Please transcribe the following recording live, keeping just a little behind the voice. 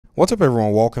What's up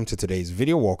everyone, welcome to today's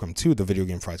video. Welcome to the Video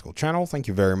Game Fright School channel. Thank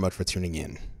you very much for tuning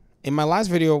in. In my last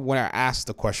video, when I asked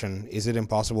the question, is it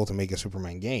impossible to make a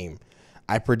Superman game?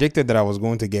 I predicted that I was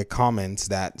going to get comments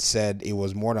that said it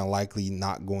was more than likely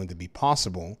not going to be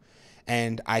possible.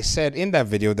 And I said in that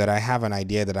video that I have an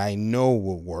idea that I know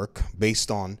will work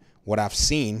based on what I've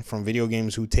seen from video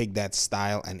games who take that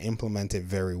style and implement it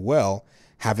very well,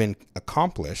 having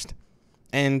accomplished.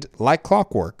 And like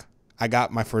clockwork, I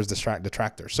got my first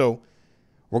detractor. So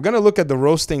we're going to look at the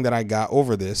roasting that I got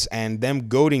over this and them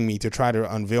goading me to try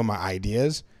to unveil my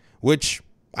ideas, which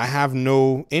I have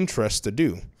no interest to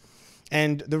do.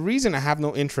 And the reason I have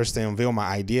no interest to unveil my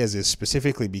ideas is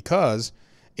specifically because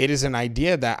it is an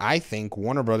idea that I think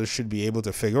Warner Brothers should be able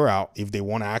to figure out if they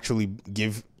want to actually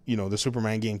give, the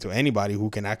Superman game to anybody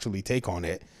who can actually take on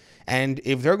it. And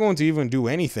if they're going to even do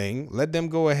anything, let them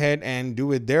go ahead and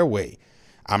do it their way.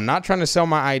 I'm not trying to sell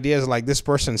my ideas like this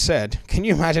person said. Can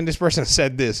you imagine this person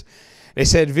said this? They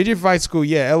said, Video Fight School,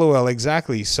 yeah, LOL,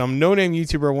 exactly. Some no-name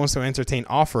YouTuber wants to entertain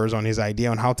offers on his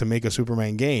idea on how to make a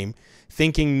Superman game,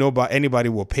 thinking anybody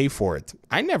will pay for it.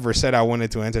 I never said I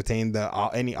wanted to entertain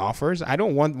any offers. I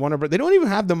don't want one of. They don't even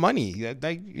have the money.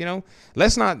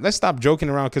 Let's stop joking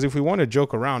around, because if we want to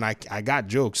joke around, I got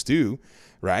jokes too,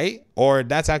 right? Or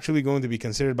that's actually going to be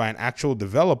considered by an actual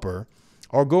developer,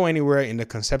 or go anywhere in the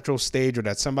conceptual stage, or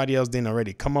that somebody else didn't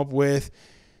already come up with.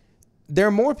 There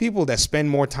are more people that spend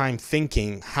more time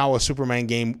thinking how a Superman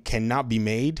game cannot be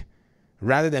made,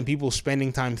 rather than people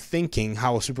spending time thinking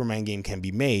how a Superman game can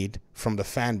be made from the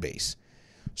fan base.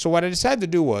 So what I decided to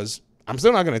do was, I'm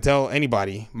still not going to tell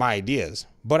anybody my ideas,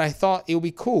 but I thought it would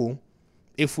be cool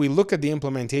if we look at the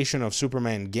implementation of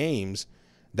Superman games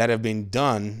that have been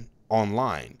done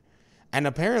online. And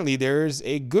apparently there's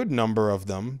a good number of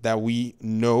them that we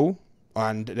know,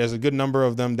 and there's a good number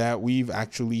of them that we've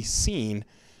actually seen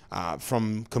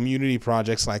from community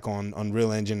projects like on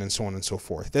Unreal Engine and so on and so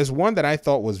forth. There's one that I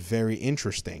thought was very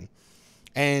interesting.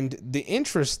 And the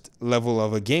interest level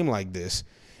of a game like this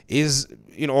is,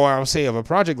 or I'll say of a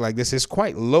project like this, is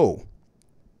quite low.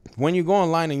 When you go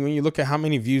online and when you look at how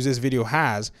many views this video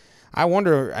has, I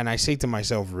wonder, and I say to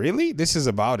myself, really? This is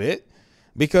about it?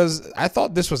 Because I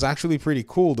thought this was actually pretty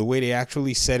cool, the way they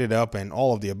actually set it up and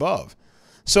all of the above.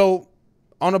 So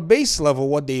on a base level,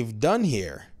 what they've done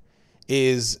here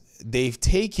is they've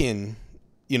taken,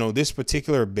 this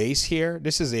particular base here.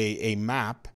 This is a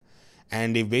map,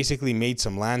 and they've basically made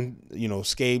some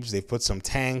landscapes. They've put some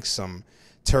tanks, some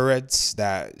turrets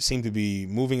that seem to be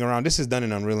moving around. This is done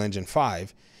in Unreal Engine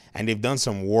 5, and they've done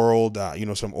some world,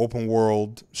 some open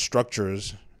world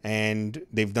structures. And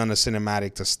they've done a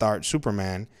cinematic to start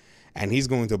Superman, and he's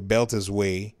going to belt his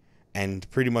way and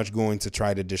pretty much going to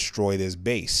try to destroy this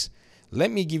base.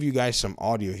 Let me give you guys some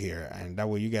audio here, and that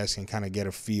way you guys can kind of get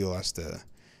a feel as to,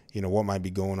 what might be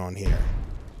going on here.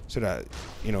 So that,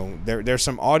 there's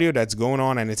some audio that's going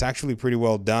on, and it's actually pretty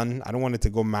well done. I don't want it to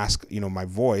go mask, my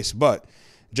voice, but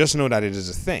just know that it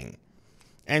is a thing.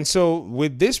 And so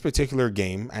with this particular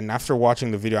game, and after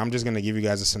watching the video, I'm just going to give you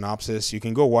guys a synopsis. You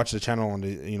can go watch the channel on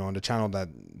the, on the channel that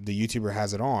the YouTuber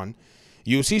has it on.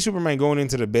 You'll see Superman going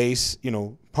into the base,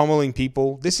 pummeling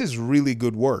people. This is really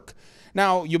good work.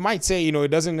 Now, you might say,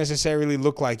 it doesn't necessarily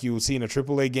look like you would see in a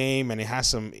AAA game, and it has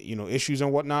some, issues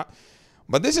and whatnot.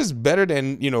 But this is better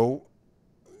than,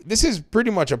 this is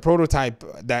pretty much a prototype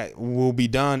that will be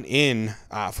done in,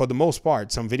 for the most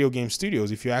part, some video game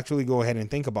studios, if you actually go ahead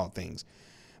and think about things.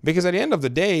 Because at the end of the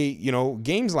day,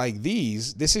 games like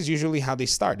these, this is usually how they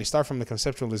start. They start from the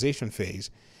conceptualization phase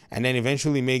and then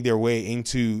eventually make their way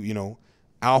into,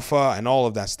 alpha and all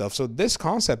of that stuff. So this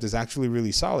concept is actually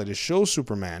really solid. It shows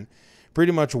Superman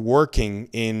pretty much working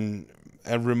in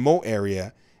a remote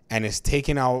area and is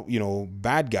taking out,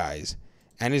 bad guys,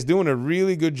 and is doing a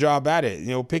really good job at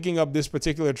it. Picking up this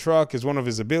particular truck is one of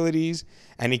his abilities,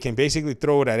 and he can basically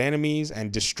throw it at enemies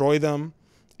and destroy them.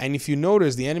 And if you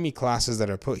notice, the enemy classes that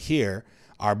are put here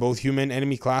are both human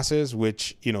enemy classes,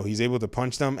 which, he's able to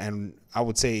punch them, and I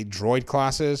would say droid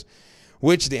classes,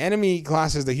 which the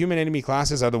human enemy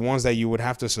classes are the ones that you would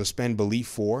have to suspend belief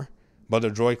for, but the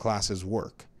droid classes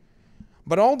work.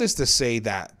 But all this to say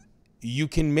that you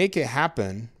can make it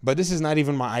happen, but this is not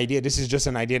even my idea. This is just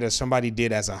an idea that somebody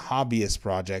did as a hobbyist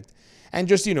project and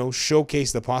just,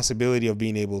 showcase the possibility of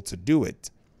being able to do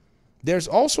it. There's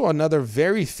also another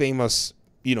very famous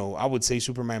I would say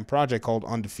Superman project called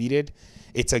Undefeated.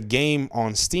 It's a game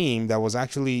on Steam that was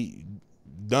actually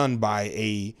done by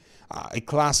a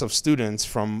class of students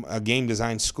from a game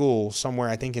design school somewhere,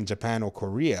 I think in Japan or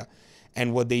Korea.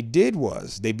 And what they did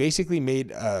was they basically made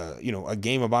a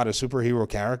game about a superhero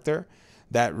character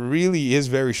that really is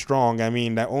very strong. I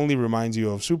mean, that only reminds you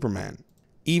of Superman.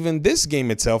 Even this game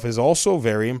itself is also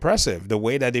very impressive. The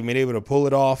way that they've been able to pull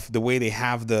it off, the way they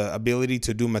have the ability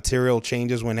to do material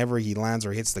changes whenever he lands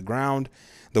or hits the ground,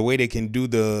 the way they can do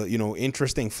the,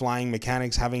 interesting flying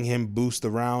mechanics, having him boost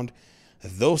around.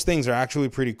 Those things are actually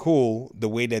pretty cool, the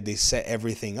way that they set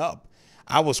everything up.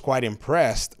 I was quite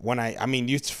impressed when I mean,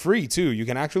 it's free too. You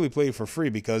can actually play it for free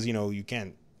because, you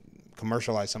can't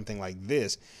commercialize something like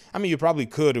this. I mean, you probably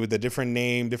could with a different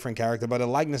name, different character, but the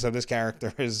likeness of this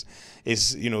character is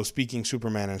speaking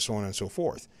Superman and so on and so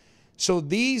forth. So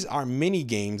these are mini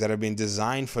games that have been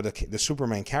designed for the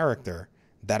Superman character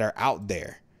that are out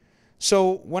there.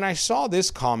 So when I saw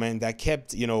this comment that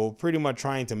kept, pretty much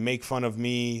trying to make fun of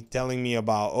me, telling me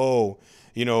about,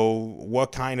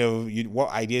 what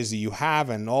ideas do you have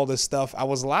and all this stuff, I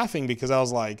was laughing because I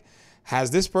was like,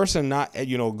 has this person not,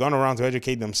 gone around to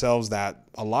educate themselves that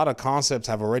a lot of concepts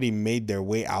have already made their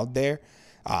way out there?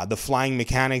 The flying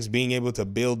mechanics, being able to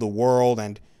build the world.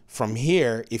 And from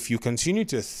here, if you continue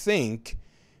to think,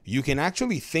 you can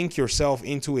actually think yourself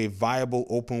into a viable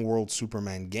open world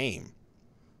Superman game.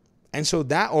 And so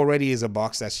that already is a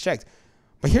box that's checked.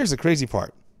 But here's the crazy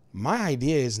part. My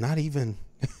idea is not even,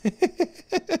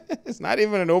 it's not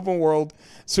even an open world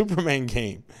Superman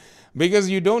game. Because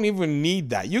you don't even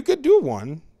need that. You could do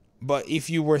one, but if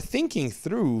you were thinking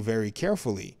through very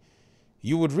carefully,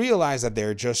 you would realize that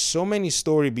there are just so many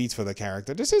story beats for the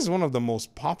character. This is one of the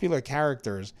most popular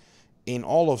characters in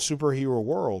all of superhero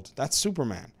world. That's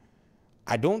Superman.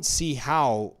 I don't see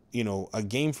how, a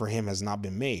game for him has not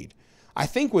been made. I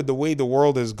think with the way the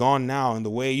world has gone now and the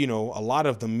way, a lot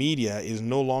of the media is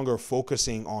no longer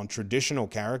focusing on traditional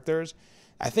characters,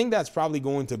 I think that's probably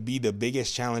going to be the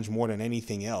biggest challenge more than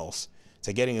anything else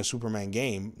to getting a Superman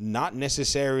game. Not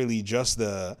necessarily just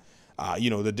the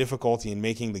difficulty in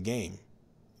making the game,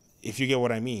 if you get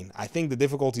what I mean. I think the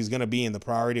difficulty is going to be in the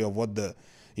priority of what the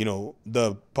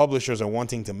publishers are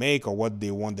wanting to make, or what they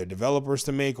want their developers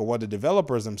to make, or what the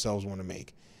developers themselves want to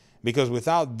make. Because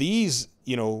without these,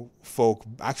 folk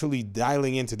actually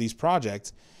dialing into these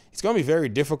projects, it's going to be very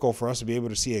difficult for us to be able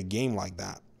to see a game like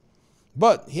that.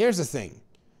 But here's the thing.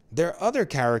 There are other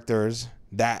characters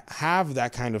that have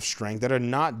that kind of strength that are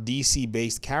not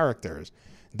DC-based characters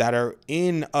that are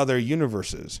in other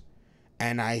universes.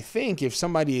 And I think if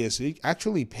somebody is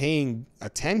actually paying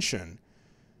attention,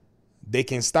 they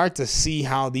can start to see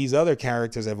how these other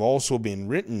characters have also been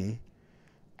written,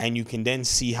 and you can then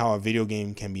see how a video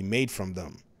game can be made from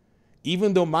them.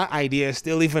 Even though my idea is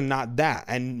still even not that,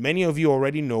 and many of you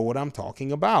already know what I'm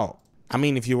talking about. I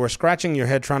mean, if you were scratching your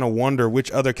head trying to wonder which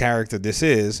other character this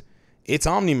is, it's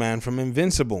Omni-Man from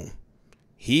Invincible.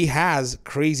 He has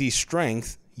crazy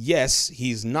strength. Yes,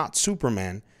 he's not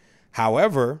Superman.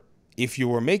 However, if you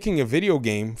were making a video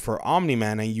game for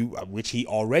Omni-Man, which he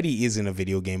already is in a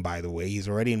video game, by the way, he's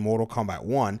already in Mortal Kombat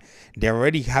 1. They're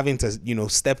already having to,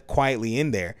 step quietly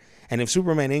in there. And if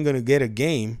Superman ain't going to get a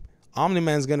game,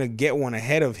 Omni-Man's going to get one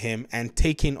ahead of him and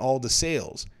take in all the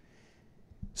sales.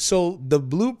 So the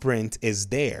blueprint is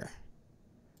there.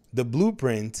 The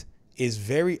blueprint is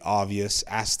very obvious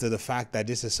as to the fact that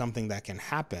this is something that can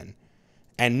happen.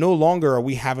 And no longer are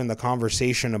we having the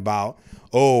conversation about,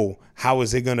 oh, how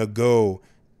is it going to go?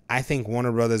 I think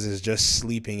Warner Brothers is just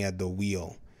sleeping at the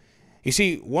wheel. You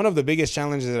see, one of the biggest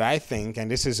challenges that I think, and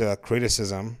this is a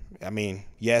criticism, I mean,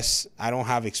 yes, I don't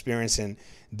have experience in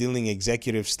dealing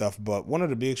executive stuff, but one of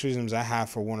the biggest reasons I have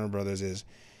for Warner Brothers is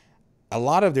a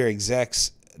lot of their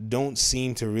execs don't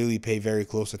seem to really pay very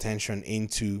close attention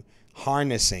into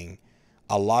harnessing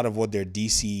a lot of what their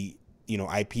DC,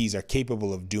 IPs are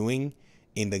capable of doing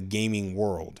in the gaming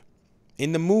world.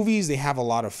 In the movies, they have a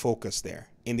lot of focus there.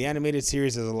 In the animated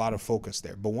series, there's a lot of focus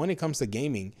there. But when it comes to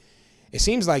gaming, it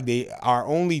seems like they are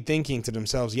only thinking to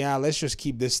themselves, yeah, let's just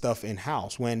keep this stuff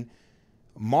in-house. When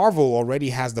Marvel already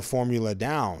has the formula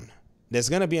down. There's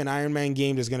going to be an Iron Man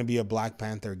game. There's going to be a Black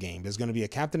Panther game. There's going to be a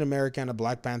Captain America and a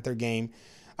Black Panther game.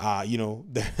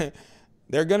 There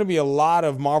are going to be a lot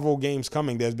of Marvel games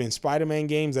coming. There's been Spider-Man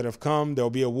games that have come. There'll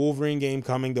be a Wolverine game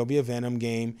coming. There'll be a Venom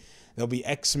game. There'll be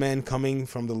X-Men coming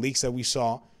from the leaks that we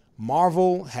saw.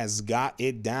 Marvel has got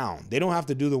it down. They don't have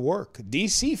to do the work.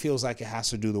 DC feels like it has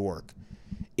to do the work.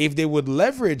 If they would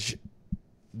leverage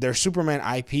their Superman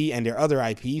IP and their other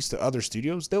IPs to other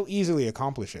studios, they'll easily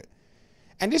accomplish it.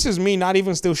 And this is me not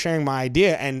even still sharing my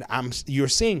idea, and you're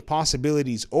seeing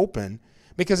possibilities open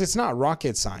because it's not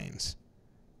rocket science.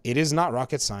 It is not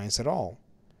rocket science at all.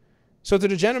 So to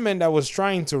the gentleman that was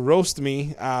trying to roast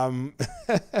me, I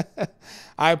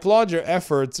applaud your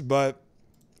efforts, but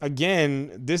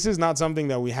again, this is not something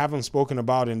that we haven't spoken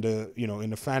about in the,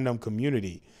 in the fandom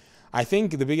community. I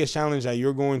think the biggest challenge that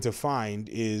you're going to find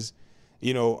is,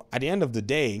 you know, at the end of the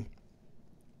day,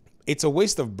 it's a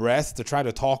waste of breath to try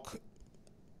to talk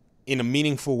in a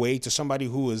meaningful way to somebody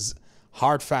who is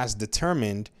hard, fast,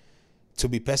 determined to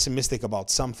be pessimistic about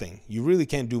something. You really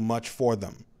can't do much for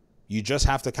them. You just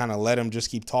have to kind of let them just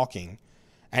keep talking.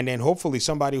 And then hopefully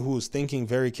somebody who is thinking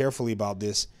very carefully about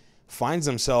this finds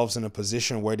themselves in a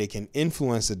position where they can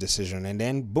influence the decision, and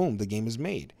then boom, the game is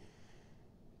made.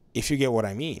 If you get what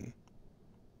I mean.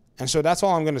 And so that's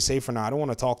all I'm going to say for now. I don't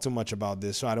want to talk too much about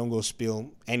this so I don't go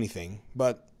spill anything.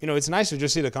 But, you know, it's nice to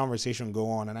just see the conversation go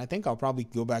on. And I think I'll probably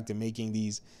go back to making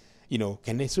these, you know,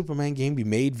 can the Superman game be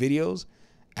made videos?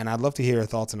 And I'd love to hear your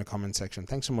thoughts in the comment section.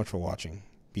 Thanks so much for watching.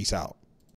 Peace out.